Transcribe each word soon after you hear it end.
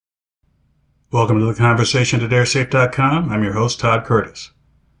Welcome to the conversation at airsafe.com. I'm your host, Todd Curtis.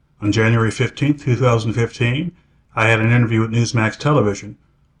 On January 15th, 2015, I had an interview with Newsmax television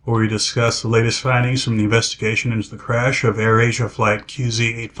where we discussed the latest findings from the investigation into the crash of AirAsia flight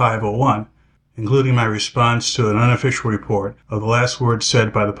QZ8501, including my response to an unofficial report of the last words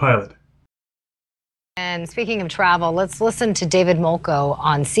said by the pilot. And speaking of travel, let's listen to David Molko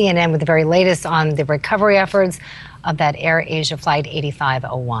on CNN with the very latest on the recovery efforts of that AirAsia flight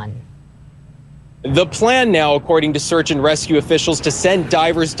 8501. The plan now, according to search and rescue officials, to send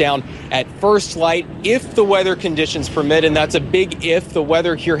divers down at first light if the weather conditions permit. And that's a big if. The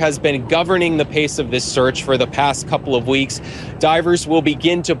weather here has been governing the pace of this search for the past couple of weeks. Divers will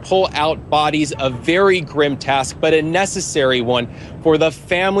begin to pull out bodies, a very grim task, but a necessary one for the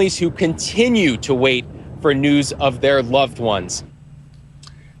families who continue to wait for news of their loved ones.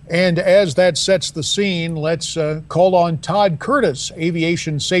 And as that sets the scene, let's call on Todd Curtis,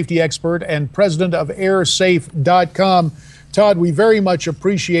 aviation safety expert and president of AirSafe.com. Todd, we very much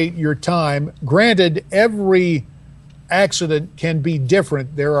appreciate your time. Granted, every accident can be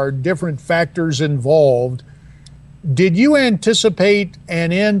different. There are different factors involved. Did you anticipate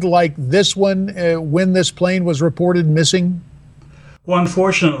an end like this one when this plane was reported missing? Well,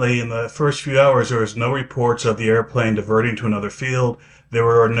 unfortunately, in the first few hours, there was no reports of the airplane diverting to another field. There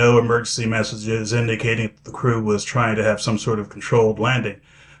were no emergency messages indicating that the crew was trying to have some sort of controlled landing.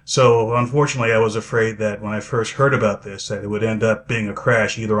 So, unfortunately, I was afraid that when I first heard about this, that it would end up being a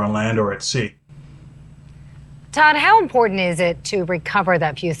crash either on land or at sea. Todd, how important is it to recover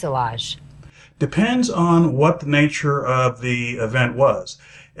that fuselage? Depends on what the nature of the event was.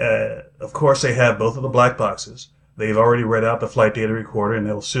 Of course, they have both of the black boxes. They've already read out the flight data recorder, and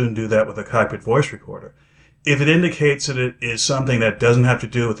they'll soon do that with a cockpit voice recorder. If it indicates that it is something that doesn't have to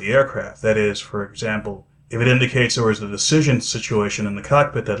do with the aircraft, that is, for example, if it indicates there was a decision situation in the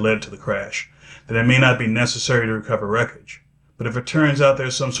cockpit that led to the crash, then it may not be necessary to recover wreckage. But if it turns out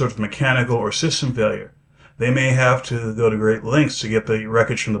there's some sort of mechanical or system failure, they may have to go to great lengths to get the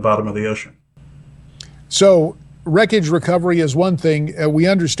wreckage from the bottom of the ocean. So, wreckage recovery is one thing. We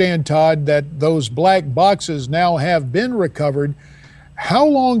understand, Todd, that those black boxes now have been recovered. How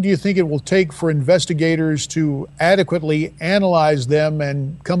long do you think it will take for investigators to adequately analyze them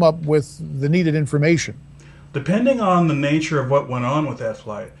and come up with the needed information? Depending on the nature of what went on with that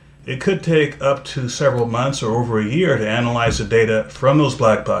flight, it could take up to several months or over a year to analyze the data from those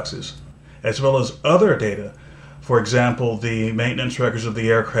black boxes, as well as other data. For example, the maintenance records of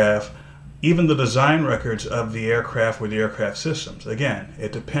the aircraft, even the design records of the aircraft or the aircraft systems. Again,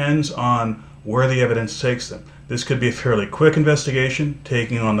 it depends on where the evidence takes them. This could be a fairly quick investigation,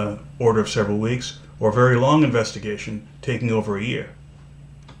 taking on the order of several weeks, or a very long investigation, taking over a year.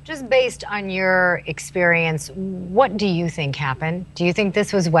 Just based on your experience, what do you think happened? Do you think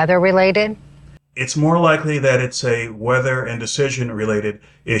this was weather-related? It's more likely that it's a weather and decision-related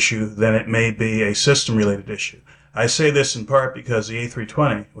issue than it may be a system-related issue. I say this in part because the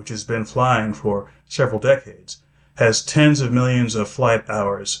A320, which has been flying for several decades, has tens of millions of flight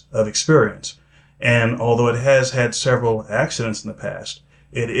hours of experience. And although it has had several accidents in the past,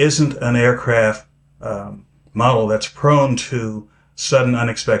 it isn't an aircraft model that's prone to sudden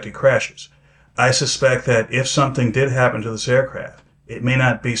unexpected crashes. I suspect that if something did happen to this aircraft, it may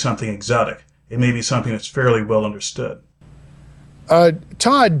not be something exotic. It may be something that's fairly well understood.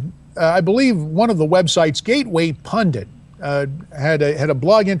 Todd, I believe one of the websites, Gateway Pundit, had a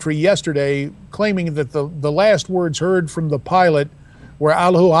blog entry yesterday claiming that the last words heard from the pilot were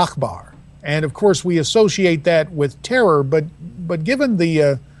Allahu Akbar. And of course, we associate that with terror. But given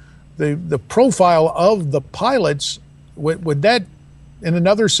the profile of the pilots, would that, in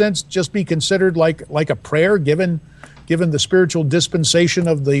another sense, just be considered like a prayer, given the spiritual dispensation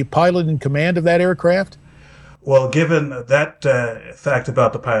of the pilot in command of that aircraft? Well, given that fact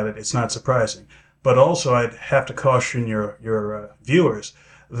about the pilot, it's not surprising. But also, I'd have to caution your viewers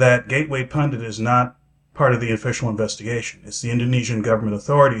that Gateway Pundit is not part of the official investigation. It's the Indonesian government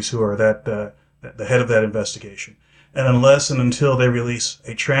authorities who are the head of that investigation. And unless and until they release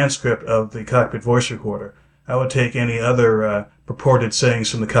a transcript of the cockpit voice recorder, I would take any other purported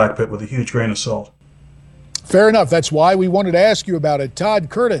sayings from the cockpit with a huge grain of salt. Fair enough. That's why we wanted to ask you about it. Todd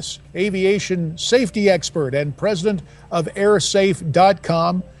Curtis, aviation safety expert and president of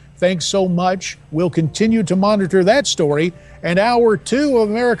AirSafe.com. Thanks so much. We'll continue to monitor that story. And Hour 2 of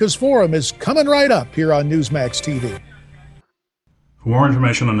America's Forum is coming right up here on Newsmax TV. For more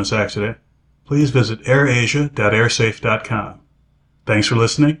information on this accident, please visit airasia.airsafe.com. Thanks for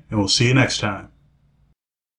listening, and we'll see you next time.